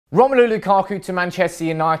Romelu Lukaku to Manchester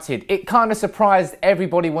United. It kind of surprised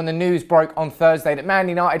everybody when the news broke on Thursday that Man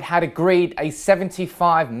United had agreed a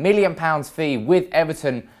 £75 million fee with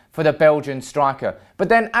Everton for the Belgian striker. But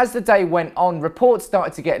then as the day went on, reports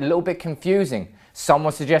started to get a little bit confusing. Some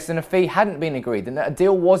were suggesting a fee hadn't been agreed and that a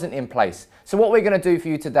deal wasn't in place. So what we're going to do for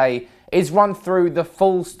you today is run through the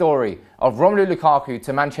full story of Romelu Lukaku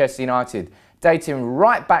to Manchester United, dating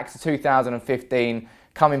right back to 2015,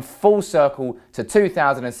 coming full circle to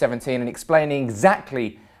 2017 and explaining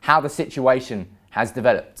exactly how the situation has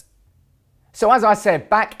developed. So as I said,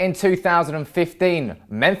 back in 2015,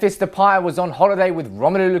 Memphis Depay was on holiday with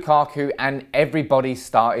Romelu Lukaku and everybody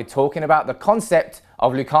started talking about the concept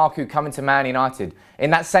of Lukaku coming to Man United. In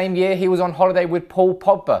that same year, he was on holiday with Paul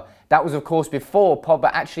Pogba. That was of course before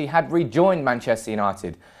Pogba actually had rejoined Manchester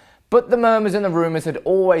United. But the murmurs and the rumours had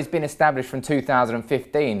always been established from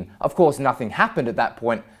 2015. Of course, nothing happened at that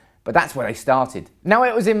point, but that's where they started. Now,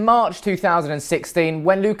 it was in March 2016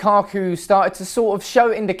 when Lukaku started to sort of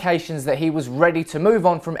show indications that he was ready to move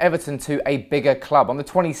on from Everton to a bigger club. On the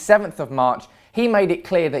 27th of March, he made it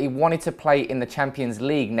clear that he wanted to play in the Champions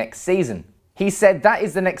League next season. He said, "That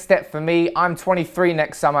is the next step for me. I'm 23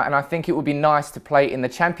 next summer and I think it would be nice to play in the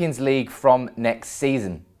Champions League from next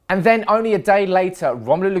season." And then only a day later,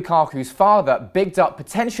 Romelu Lukaku's father bigged up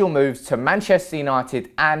potential moves to Manchester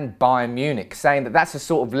United and Bayern Munich, saying that that's the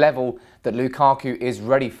sort of level that Lukaku is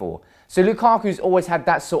ready for. So Lukaku's always had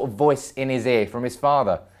that sort of voice in his ear from his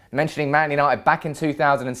father, mentioning Man United back in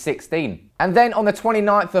 2016. And then on the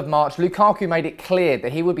 29th of March, Lukaku made it clear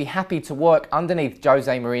that he would be happy to work underneath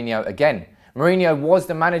Jose Mourinho again. Mourinho was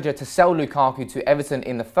the manager to sell Lukaku to Everton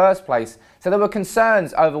in the first place, so there were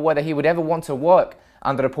concerns over whether he would ever want to work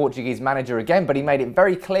under the Portuguese manager again, but he made it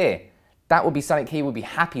very clear that would be something he would be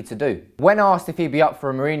happy to do. When asked if he'd be up for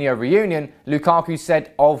a Mourinho reunion, Lukaku said,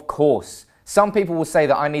 "Of course. Some people will say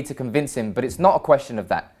that I need to convince him, but it's not a question of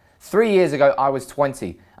that. 3 years ago, I was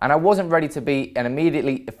 20, and I wasn't ready to be an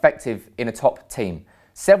immediately effective in a top team.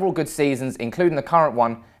 Several good seasons, including the current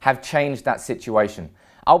one, have changed that situation.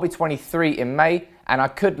 I'll be 23 in May, and I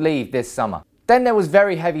could leave this summer." Then there was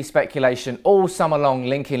very heavy speculation all summer long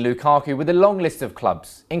linking Lukaku with a long list of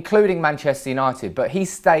clubs, including Manchester United, but he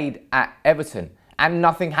stayed at Everton and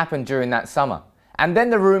nothing happened during that summer. And then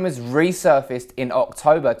the rumours resurfaced in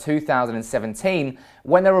October 2017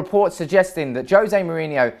 when there were reports suggesting that Jose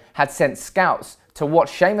Mourinho had sent scouts to watch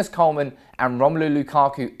Seamus Coleman and Romelu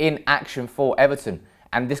Lukaku in action for Everton.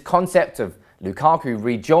 And this concept of Lukaku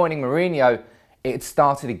rejoining Mourinho, it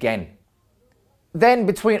started again. Then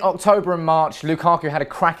between October and March, Lukaku had a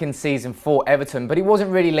cracking season for Everton, but he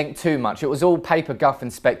wasn't really linked too much. It was all paper guff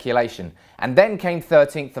and speculation. And then came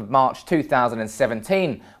 13th of March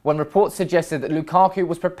 2017, when reports suggested that Lukaku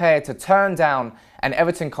was prepared to turn down an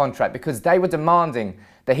Everton contract because they were demanding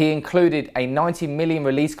that he included a 90 million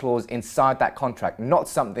release clause inside that contract, not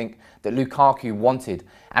something that Lukaku wanted.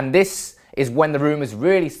 And this is when the rumours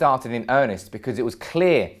really started in earnest, because it was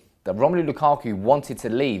clear that Romelu Lukaku wanted to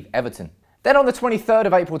leave Everton. Then on the 23rd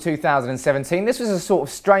of April 2017, this was a sort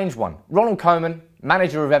of strange one. Ronald Koeman,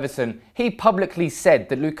 manager of Everton, he publicly said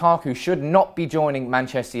that Lukaku should not be joining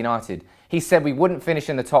Manchester United. He said we wouldn't finish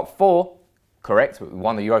in the top four, correct, we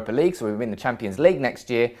won the Europa League, so we win the Champions League next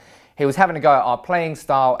year. He was having a go at our playing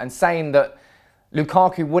style and saying that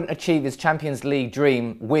Lukaku wouldn't achieve his Champions League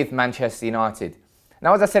dream with Manchester United.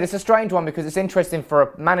 Now, as I said, it's a strange one because it's interesting for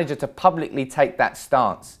a manager to publicly take that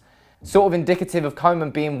stance. Sort of indicative of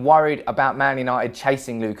Koeman being worried about Man United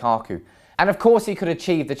chasing Lukaku. And of course he could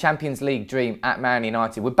achieve the Champions League dream at Man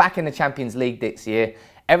United. We're back in the Champions League this year.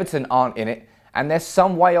 Everton aren't in it. And they're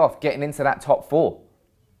some way off getting into that top four.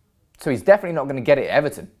 So he's definitely not going to get it at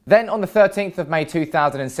Everton. Then on the 13th of May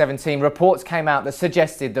 2017, reports came out that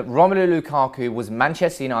suggested that Romelu Lukaku was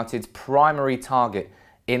Manchester United's primary target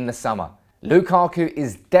in the summer. Lukaku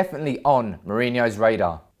is definitely on Mourinho's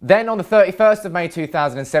radar. Then on the 31st of May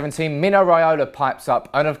 2017, Mino Raiola pipes up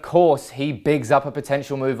and of course he bigs up a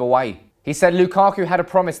potential move away. He said Lukaku had a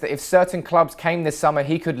promise that if certain clubs came this summer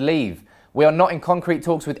he could leave. We are not in concrete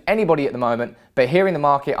talks with anybody at the moment, but here in the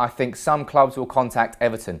market I think some clubs will contact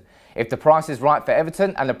Everton. If the price is right for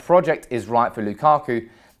Everton and the project is right for Lukaku,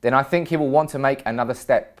 then I think he will want to make another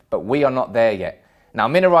step, but we are not there yet. Now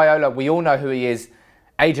Mino Raiola, we all know who he is.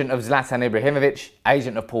 Agent of Zlatan Ibrahimovic,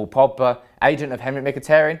 agent of Paul Pogba, agent of Henrik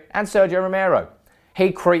Mkhitaryan and Sergio Romero.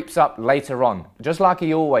 He creeps up later on, just like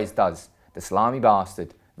he always does, the slimy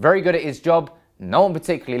bastard. Very good at his job, no one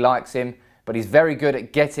particularly likes him, but he's very good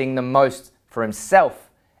at getting the most for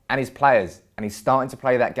himself and his players. And he's starting to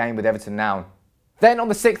play that game with Everton now. Then on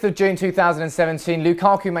the 6th of June 2017,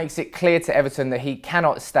 Lukaku makes it clear to Everton that he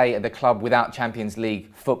cannot stay at the club without Champions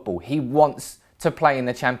League football. He wants to play in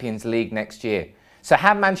the Champions League next year. So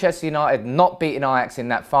had Manchester United not beaten Ajax in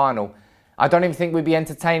that final, I don't even think we'd be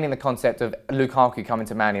entertaining the concept of Lukaku coming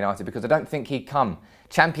to Man United, because I don't think he'd come.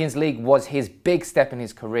 Champions League was his big step in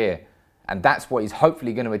his career, and that's what he's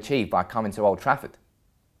hopefully going to achieve by coming to Old Trafford.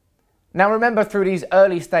 Now remember, through these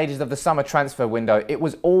early stages of the summer transfer window, it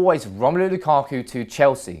was always Romelu Lukaku to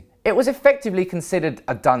Chelsea. It was effectively considered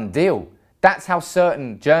a done deal. That's how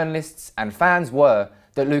certain journalists and fans were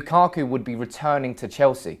that Lukaku would be returning to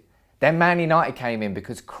Chelsea. Then Man United came in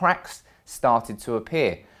because cracks started to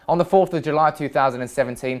appear. On the 4th of July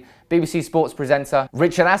 2017, BBC Sports presenter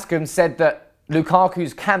Richard Askham said that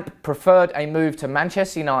Lukaku's camp preferred a move to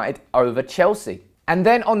Manchester United over Chelsea. And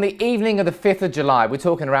then on the evening of the 5th of July, we're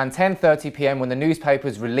talking around 10:30 p.m. when the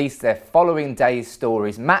newspapers released their following day's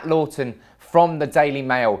stories, Matt Lawton from the Daily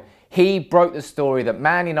Mail, he broke the story that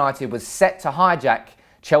Man United was set to hijack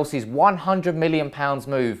Chelsea's £100 million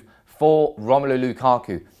move for Romelu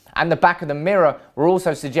Lukaku. And the back of the Mirror were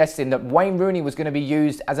also suggesting that Wayne Rooney was going to be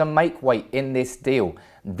used as a make-weight in this deal.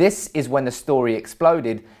 This is when the story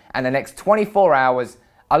exploded, and the next 24 hours,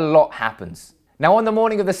 a lot happens. Now, on the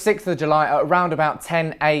morning of the 6th of July at around about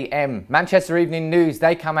 10 a.m, Manchester Evening News,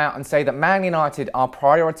 they come out and say that Man United are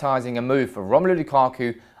prioritising a move for Romelu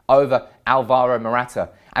Lukaku over Alvaro Morata.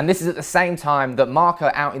 And this is at the same time that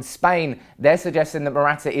Marca out in Spain, they're suggesting that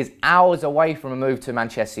Morata is hours away from a move to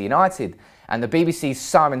Manchester United. And the BBC's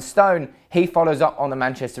Simon Stone, he follows up on the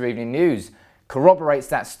Manchester Evening News, corroborates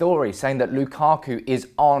that story, saying that Lukaku is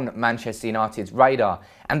on Manchester United's radar.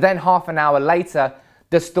 And then half an hour later,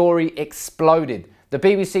 the story exploded. The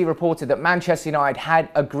BBC reported that Manchester United had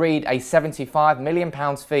agreed a £75 million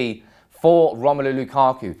fee for Romelu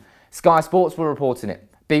Lukaku. Sky Sports were reporting it,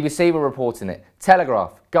 BBC were reporting it,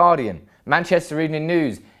 Telegraph, Guardian, Manchester Evening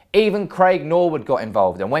News, even Craig Norwood got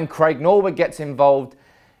involved. And when Craig Norwood gets involved,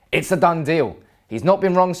 it's a done deal. He's not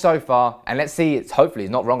been wrong so far, and let's see, hopefully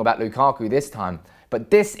he's not wrong about Lukaku this time.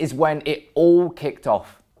 But this is when it all kicked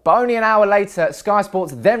off. But only an hour later, Sky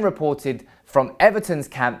Sports then reported from Everton's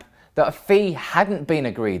camp that a fee hadn't been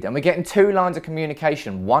agreed. And we're getting two lines of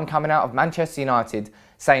communication, one coming out of Manchester United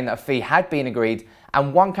saying that a fee had been agreed,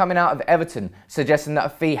 and one coming out of Everton suggesting that a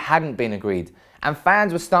fee hadn't been agreed. And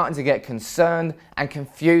fans were starting to get concerned and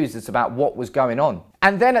confused as about what was going on.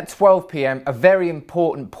 And then at 12 p.m, a very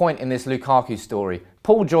important point in this Lukaku story.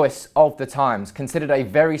 Paul Joyce of The Times, considered a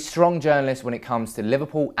very strong journalist when it comes to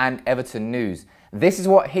Liverpool and Everton news. This is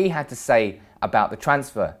what he had to say about the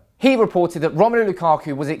transfer. He reported that Romelu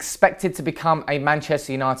Lukaku was expected to become a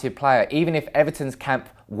Manchester United player, even if Everton's camp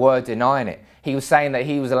were denying it. He was saying that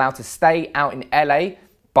he was allowed to stay out in LA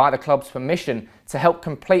by the club's permission to help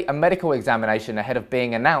complete a medical examination ahead of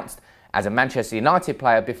being announced as a Manchester United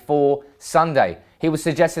player before Sunday. He was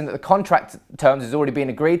suggesting that the contract terms has already been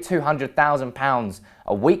agreed, £200,000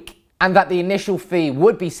 a week, and that the initial fee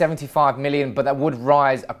would be $75 million, but that would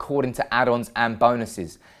rise according to add-ons and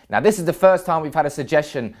bonuses. Now, this is the first time we've had a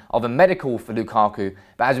suggestion of a medical for Lukaku,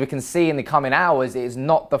 but as we can see in the coming hours, it is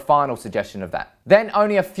not the final suggestion of that. Then,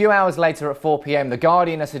 only a few hours later at 4 p.m, The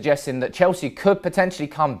Guardian are suggesting that Chelsea could potentially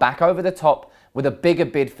come back over the top with a bigger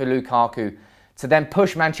bid for Lukaku to then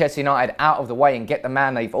push Manchester United out of the way and get the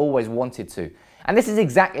man they've always wanted to. And this is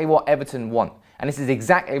exactly what Everton want. And this is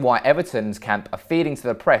exactly why Everton's camp are feeding to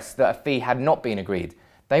the press that a fee had not been agreed.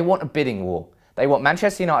 They want a bidding war. They want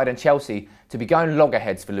Manchester United and Chelsea to be going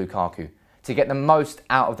loggerheads for Lukaku, to get the most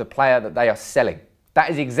out of the player that they are selling. That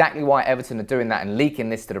is exactly why Everton are doing that and leaking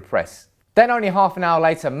this to the press. Then only half an hour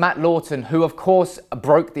later, Matt Lawton, who of course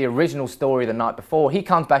broke the original story the night before, he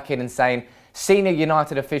comes back in and saying senior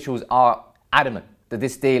United officials are adamant that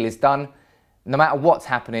this deal is done, no matter what's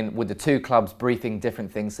happening with the two clubs briefing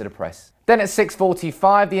different things to the press. Then at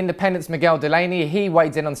 6:45, the Independent's Miguel Delaney, he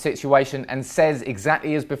weighs in on the situation and says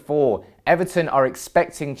exactly as before, Everton are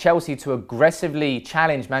expecting Chelsea to aggressively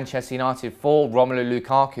challenge Manchester United for Romelu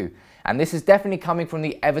Lukaku. And this is definitely coming from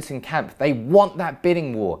the Everton camp. They want that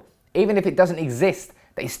bidding war. Even if it doesn't exist,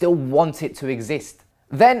 they still want it to exist.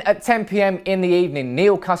 Then at 10 p.m. in the evening,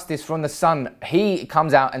 Neil Custis from The Sun, he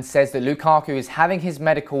comes out and says that Lukaku is having his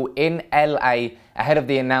medical in LA ahead of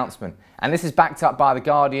the announcement. And this is backed up by The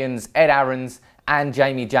Guardian's Ed Aarons and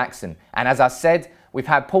Jamie Jackson. And as I said, we've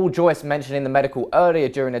had Paul Joyce mentioning the medical earlier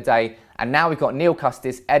during the day, and now we've got Neil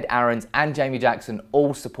Custis, Ed Aarons and Jamie Jackson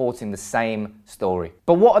all supporting the same story.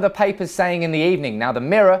 But what are the papers saying in the evening? Now, the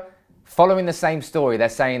Mirror, following the same story, they're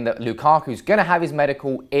saying that Lukaku's going to have his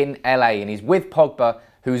medical in LA and he's with Pogba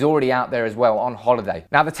who's already out there as well on holiday.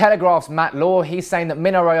 Now, the Telegraph's Matt Law, he's saying that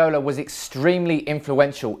Mino Raiola was extremely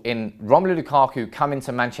influential in Romelu Lukaku coming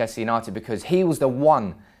to Manchester United because he was the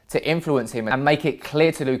one to influence him and make it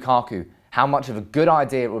clear to Lukaku how much of a good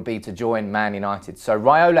idea it would be to join Man United. So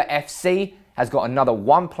Raiola FC has got another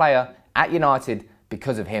one player at United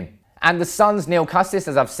because of him. And the Sun's Neil Custis,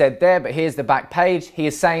 as I've said there, but here's the back page. He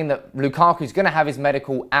is saying that Lukaku's going to have his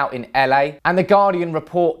medical out in LA. And the Guardian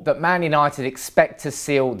report that Man United expect to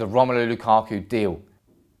seal the Romelu Lukaku deal.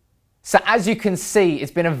 So as you can see,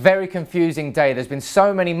 it's been a very confusing day. There's been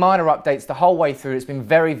so many minor updates the whole way through. It's been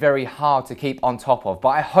very, very hard to keep on top of. But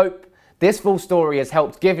I hope this full story has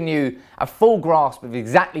helped giving you a full grasp of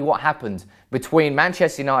exactly what happened between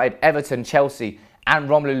Manchester United, Everton, Chelsea and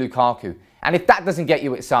Romelu Lukaku. And if that doesn't get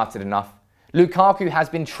you excited enough, Lukaku has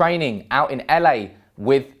been training out in LA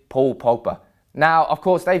with Paul Pogba. Now, of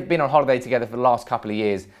course, they've been on holiday together for the last couple of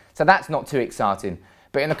years, so that's not too exciting.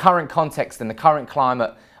 But in the current context and the current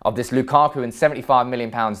climate of this Lukaku and £75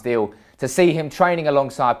 million deal, to see him training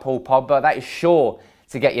alongside Paul Pogba, that is sure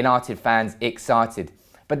to get United fans excited.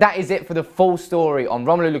 But that is it for the full story on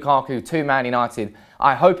Romelu Lukaku to Man United.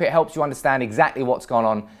 I hope it helps you understand exactly what's gone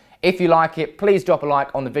on. If you like it, please drop a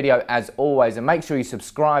like on the video as always and make sure you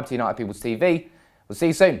subscribe to United People's TV. We'll see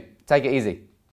you soon. Take it easy.